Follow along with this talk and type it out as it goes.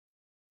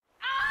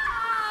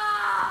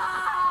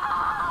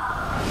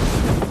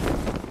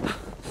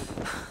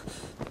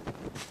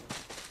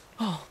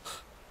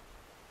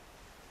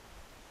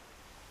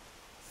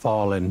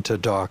fall into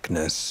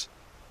darkness.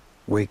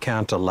 We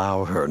can't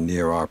allow her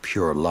near our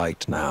pure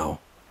light now.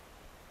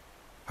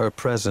 Her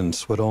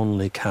presence would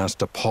only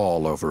cast a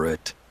pall over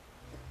it.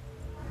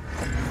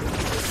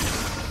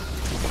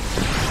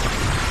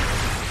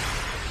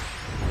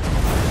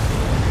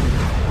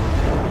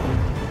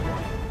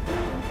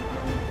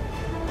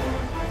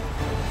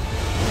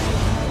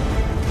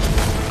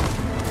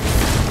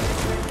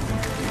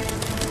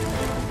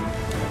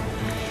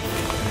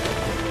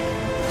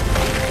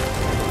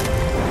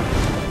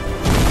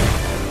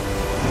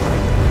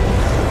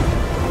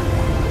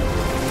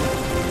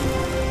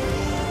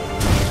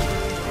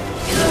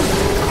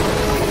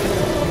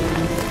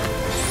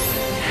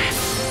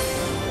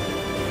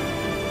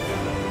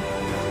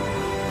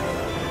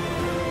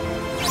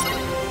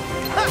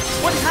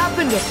 What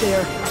happened up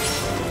there?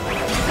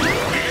 But we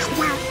have to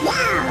stop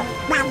that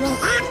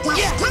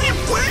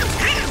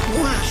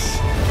Heartless.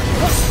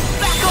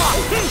 Back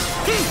off!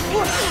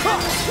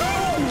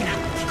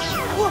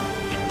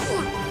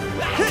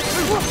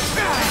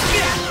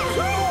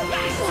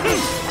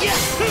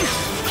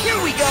 Here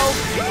we go!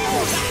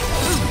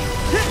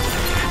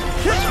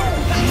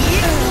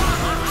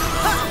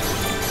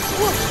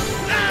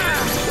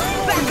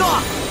 Back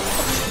off!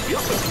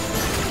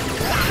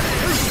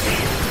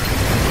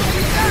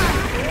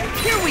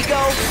 Here we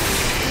go!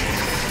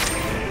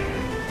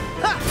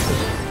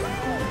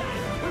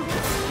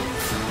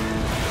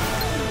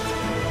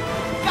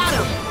 Got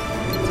him!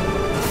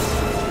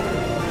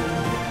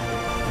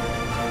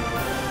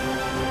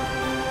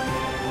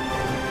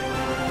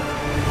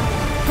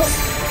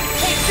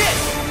 Take this!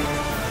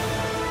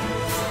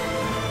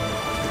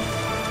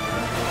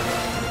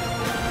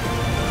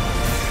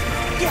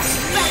 Yeah,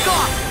 back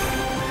off!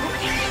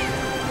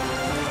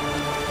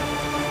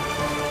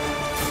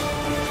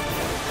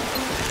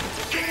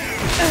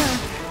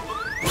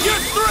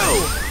 You're through!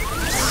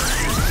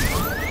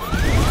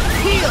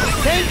 Heal!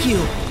 Thank you!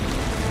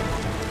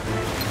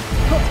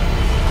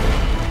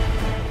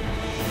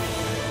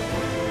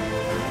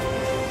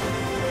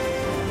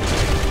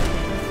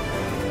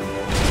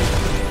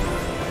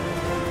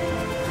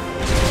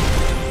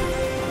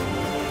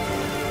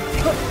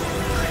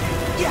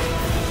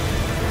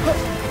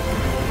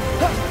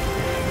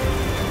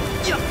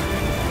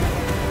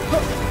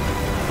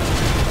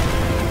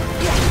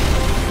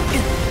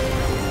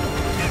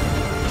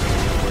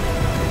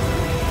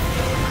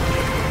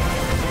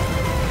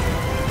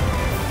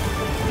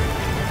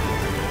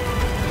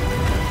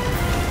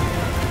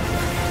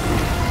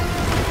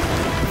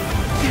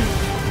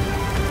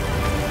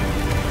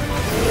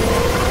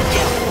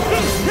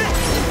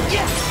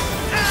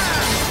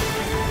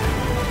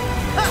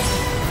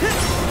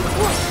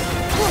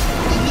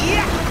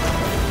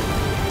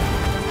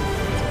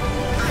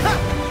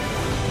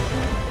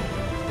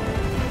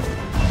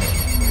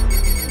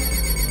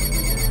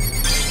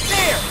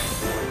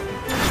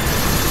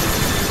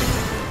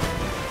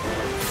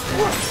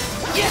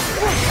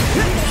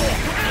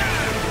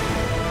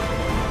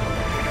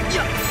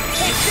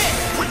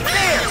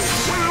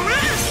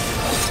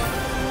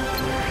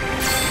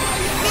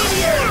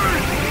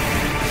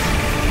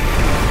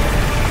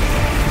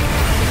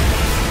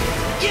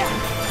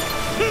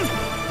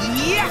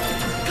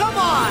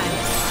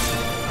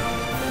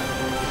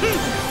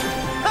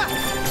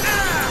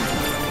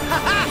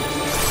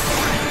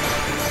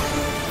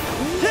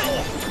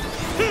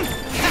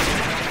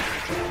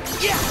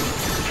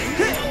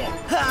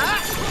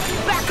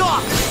 Back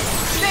off!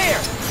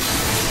 There!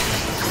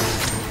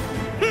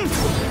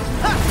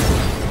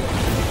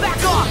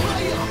 Back off!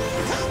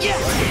 Yeah!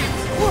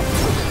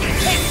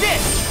 Take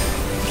this!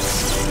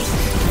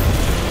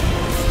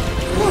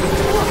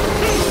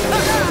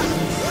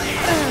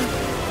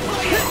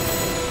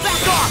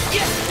 Back off!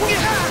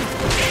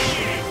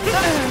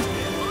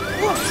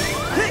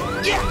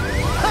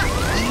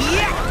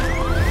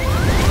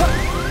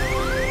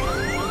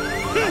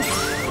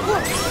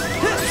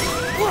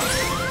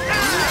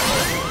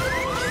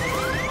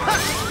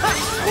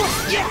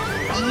 Yeah!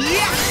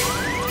 Yeah!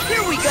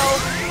 Here we go!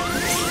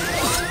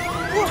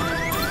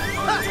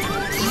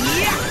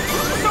 Yeah!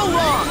 So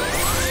long!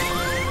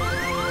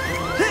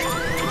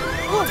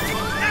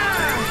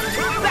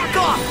 Back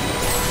off!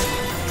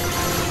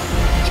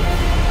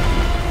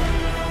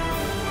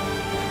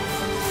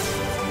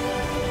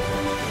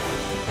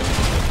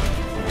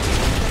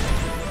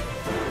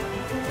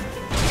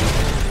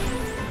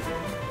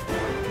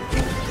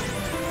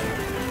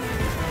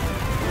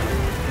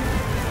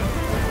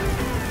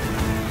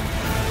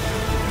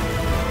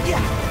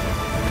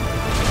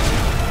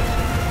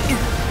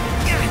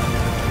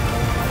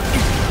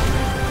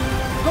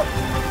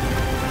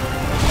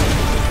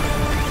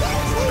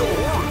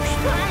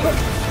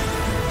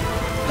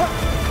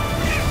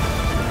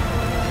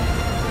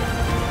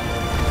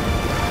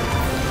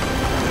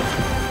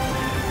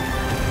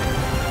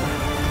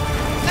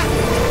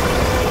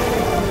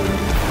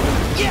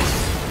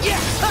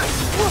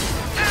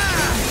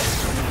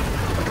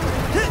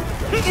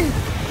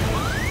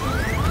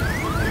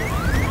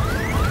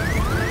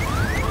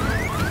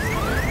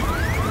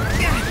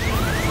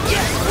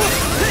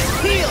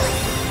 Heal!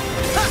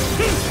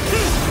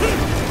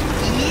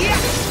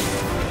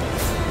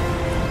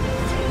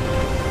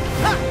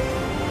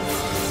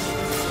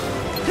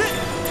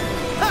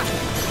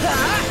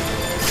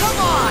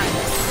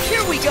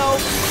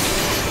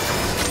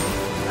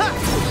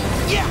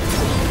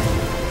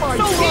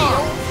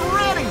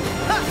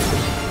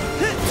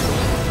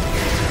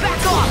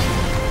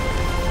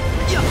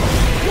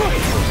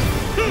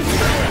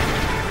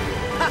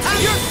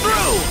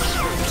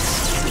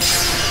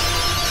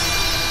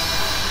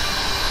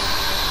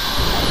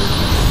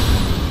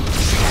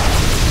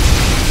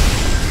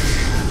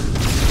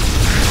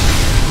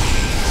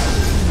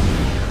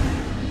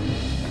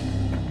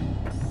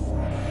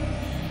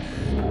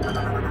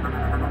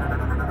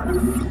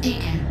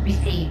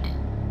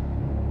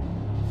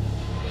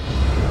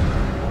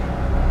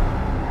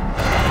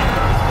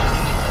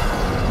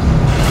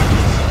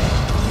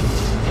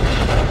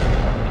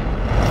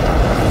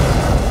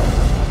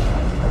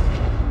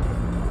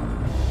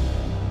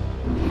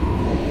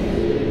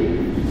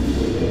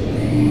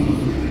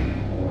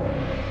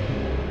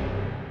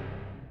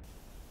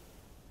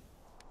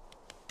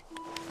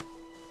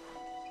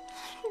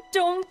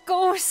 Don't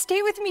go.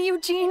 Stay with me,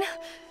 Eugene.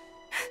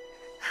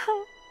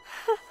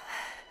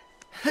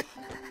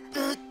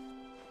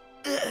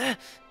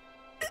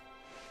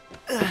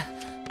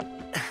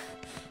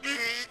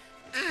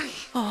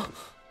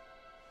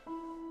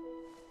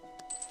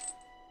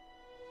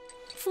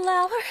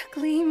 Flower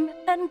gleam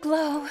and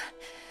glow.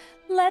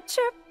 Let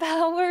your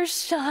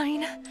powers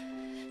shine.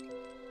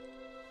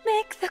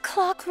 Make the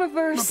clock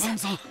reverse.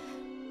 Rapunzel!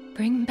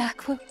 Bring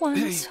back what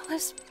once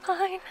was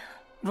mine.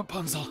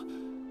 Rapunzel!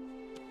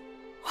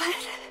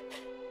 What?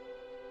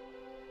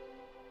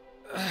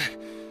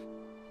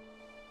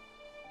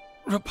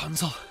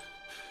 Rapunzel.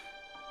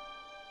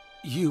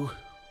 You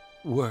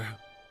were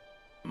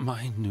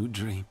my new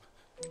dream.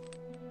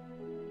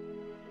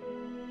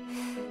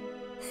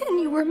 And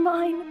you were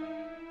mine.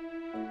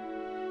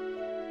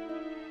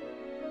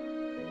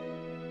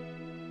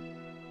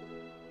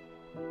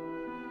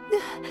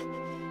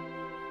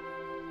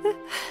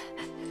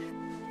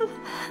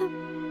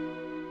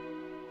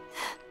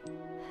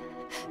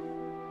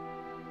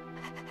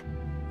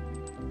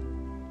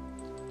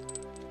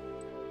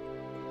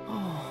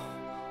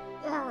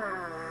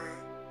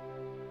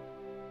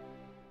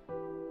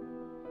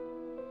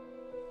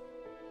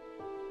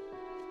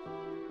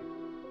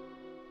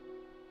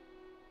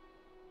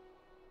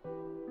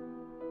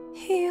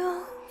 Heal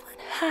what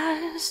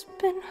has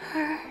been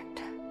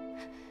hurt.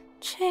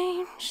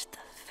 Change the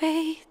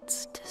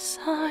fate's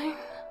design.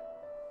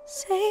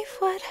 Save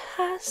what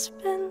has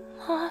been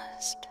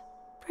lost.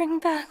 Bring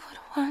back what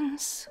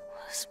once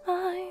was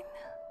mine.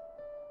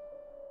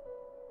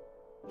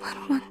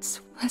 What once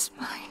was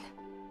mine.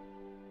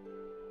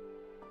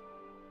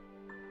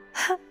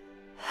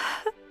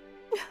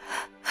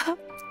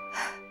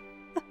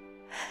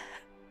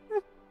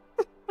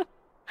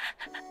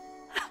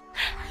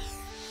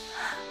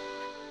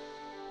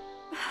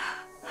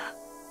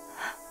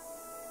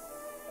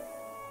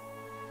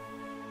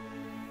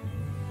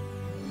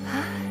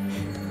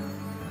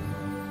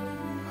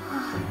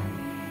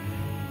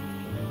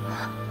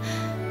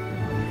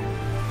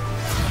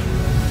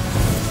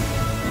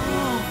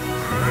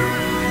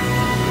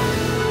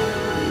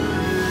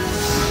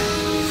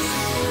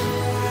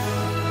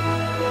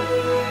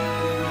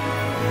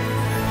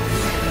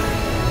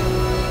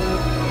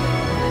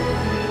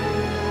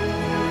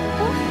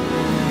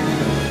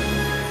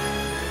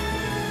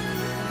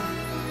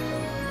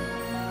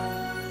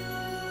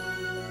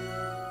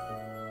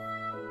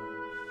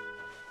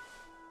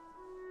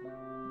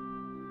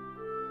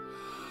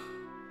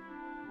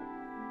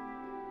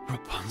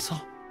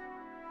 Rapunzel?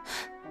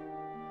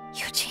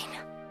 Eugene.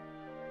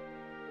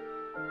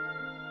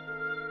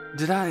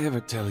 Did I ever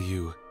tell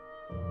you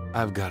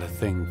I've got a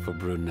thing for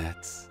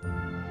brunettes?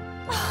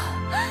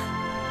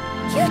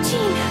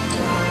 Eugene!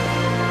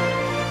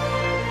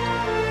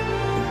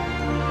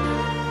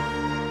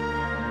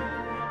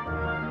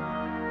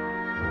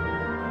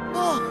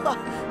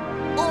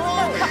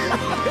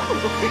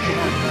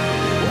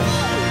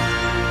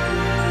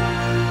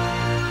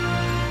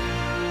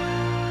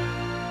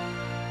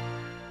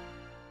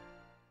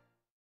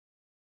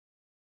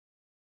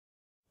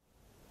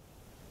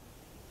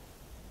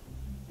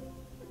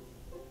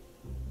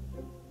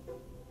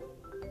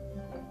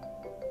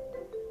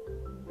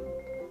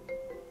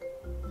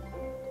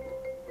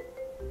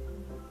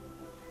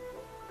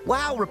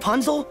 Wow,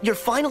 Rapunzel, you're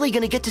finally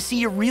gonna get to see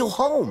your real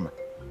home.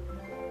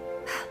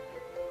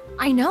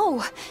 I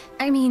know.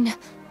 I mean,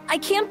 I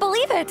can't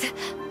believe it.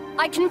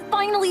 I can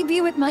finally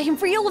be with my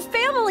real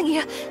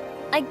family.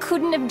 I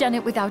couldn't have done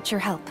it without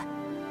your help.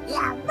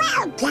 You're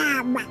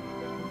welcome.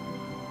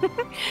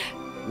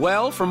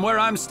 Well, from where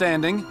I'm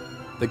standing,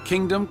 the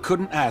kingdom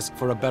couldn't ask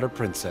for a better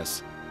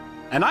princess.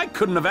 And I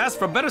couldn't have asked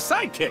for better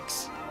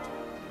sidekicks.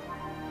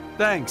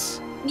 Thanks.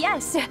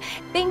 Yes,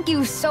 thank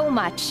you so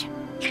much.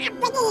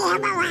 Happily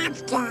ever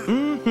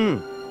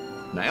after.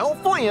 Now,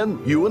 Flynn,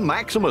 you and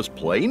Maximus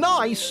play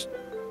nice.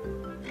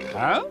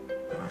 Huh?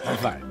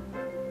 Fine.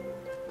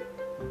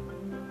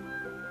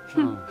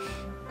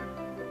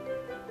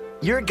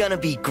 You're gonna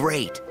be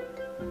great.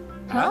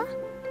 Huh?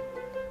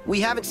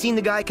 We haven't seen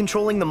the guy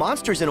controlling the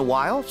monsters in a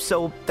while,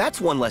 so that's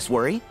one less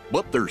worry.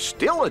 But there's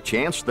still a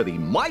chance that he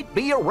might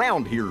be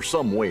around here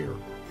somewhere.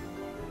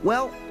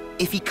 Well,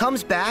 if he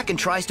comes back and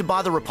tries to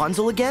bother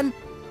Rapunzel again,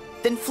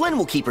 then Flynn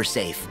will keep her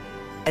safe.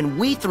 And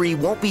we three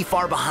won't be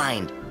far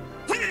behind.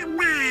 Come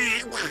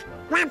on.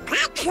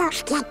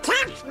 Rapunzel's the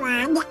tough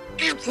one,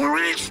 if you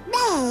ask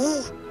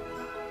me.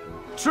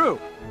 True.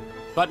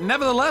 But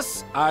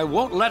nevertheless, I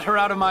won't let her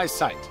out of my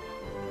sight.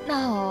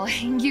 Oh,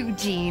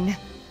 Eugene.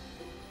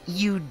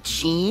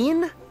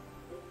 Eugene?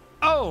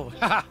 Oh,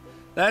 haha,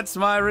 that's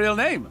my real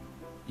name.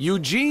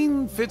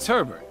 Eugene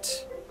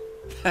Fitzherbert.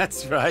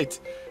 That's right.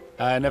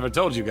 I never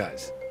told you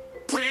guys.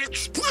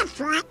 That's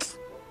different.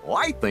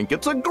 I think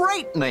it's a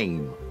great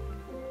name.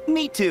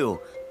 Me too.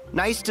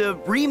 Nice to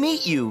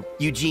re-meet you,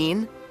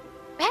 Eugene.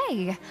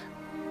 Hey,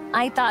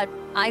 I thought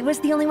I was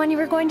the only one you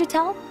were going to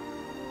tell?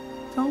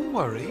 Don't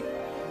worry.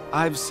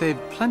 I've saved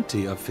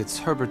plenty of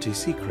Fitzherberty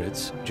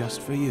secrets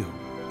just for you.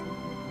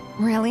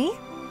 Really?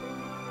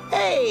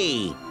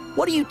 Hey,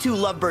 What are you two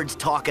lovebirds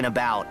talking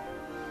about?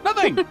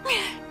 Nothing!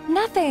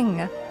 Nothing.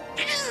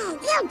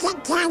 You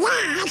can tell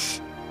us.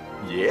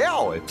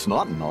 Yeah, it's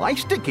not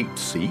nice to keep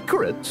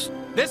secrets.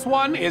 This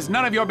one is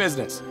none of your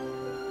business.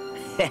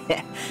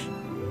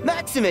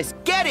 Maximus,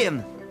 get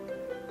him!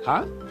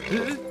 Huh?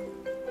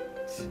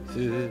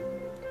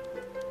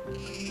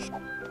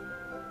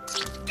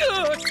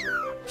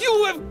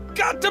 You have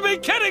got to be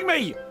kidding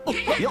me!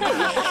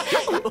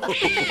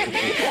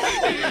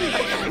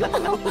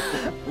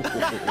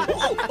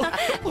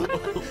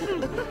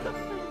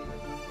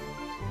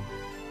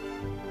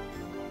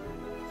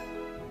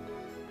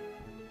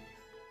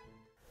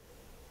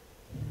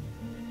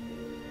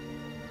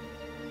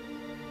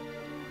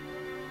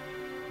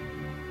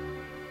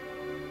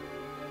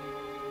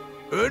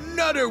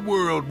 Another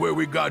world where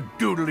we got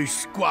doodly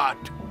squat.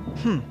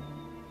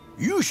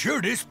 You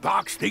sure this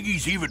box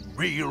thingy's even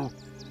real?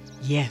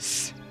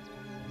 Yes,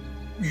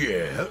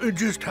 Yeah,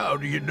 just how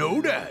do you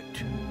know that?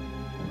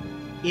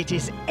 it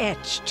is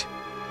etched.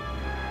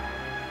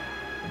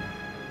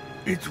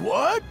 It's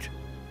what?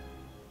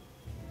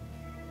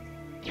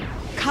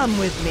 Come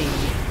with me.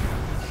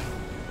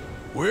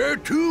 Where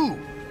to?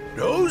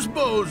 Those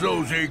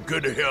bozos ain't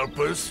gonna help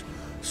us.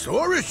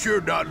 Sora's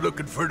sure not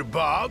looking for the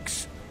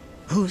box.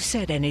 Who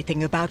said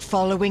anything about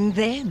following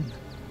them?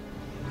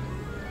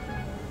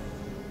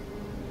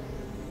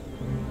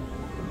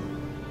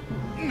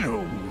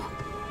 No.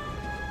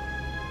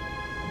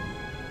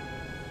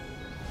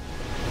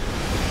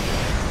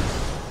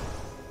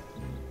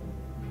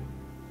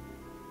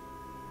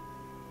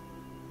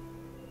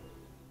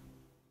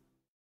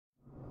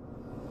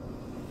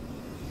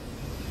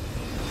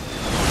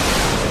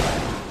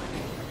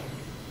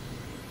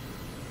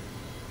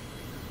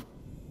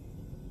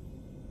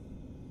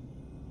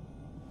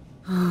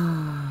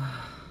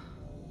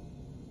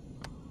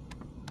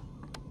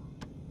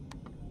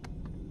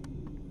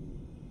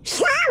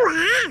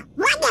 Sora,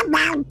 what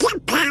about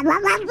the power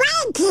of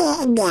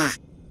waiting?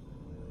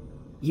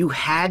 You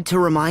had to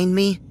remind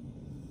me?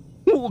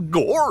 Well,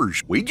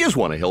 gosh, we just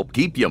want to help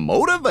keep you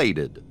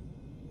motivated.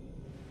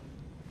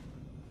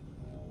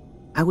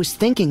 I was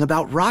thinking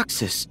about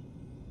Roxas.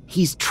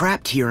 He's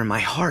trapped here in my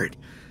heart.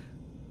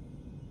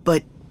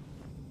 But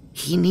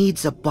he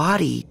needs a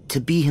body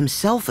to be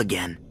himself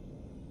again.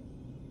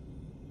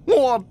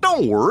 Well,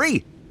 don't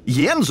worry.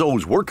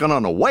 Yenzo's working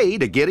on a way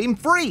to get him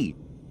free.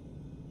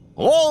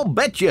 I'll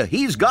bet you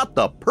he's got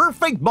the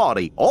perfect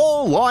body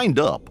all lined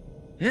up.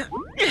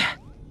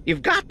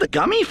 You've got the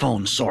gummy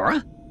phone,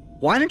 Sora.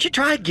 Why don't you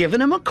try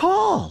giving him a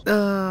call?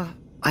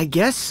 I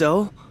guess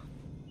so.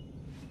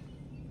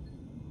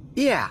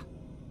 Yeah,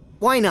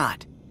 why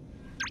not?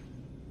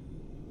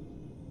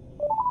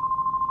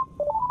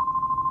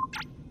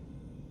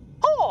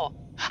 Oh,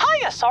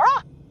 hiya,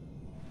 Sora.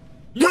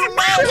 Your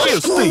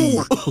Majesty!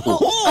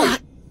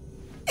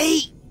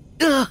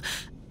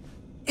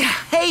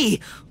 Hey,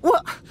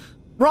 what?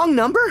 Wrong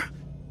number?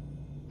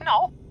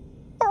 No,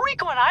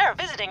 Rico and I are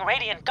visiting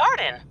Radiant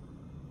Garden.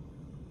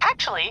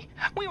 Actually,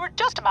 we were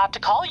just about to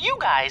call you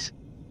guys,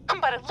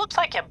 but it looks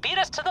like you beat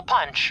us to the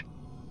punch.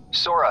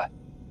 Sora,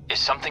 is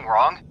something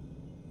wrong?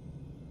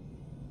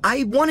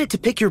 I wanted to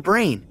pick your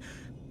brain.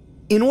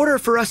 In order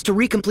for us to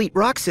recomplete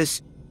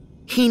Roxas,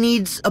 he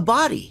needs a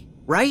body,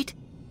 right?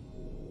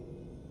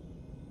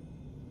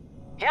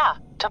 Yeah,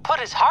 to put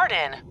his heart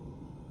in.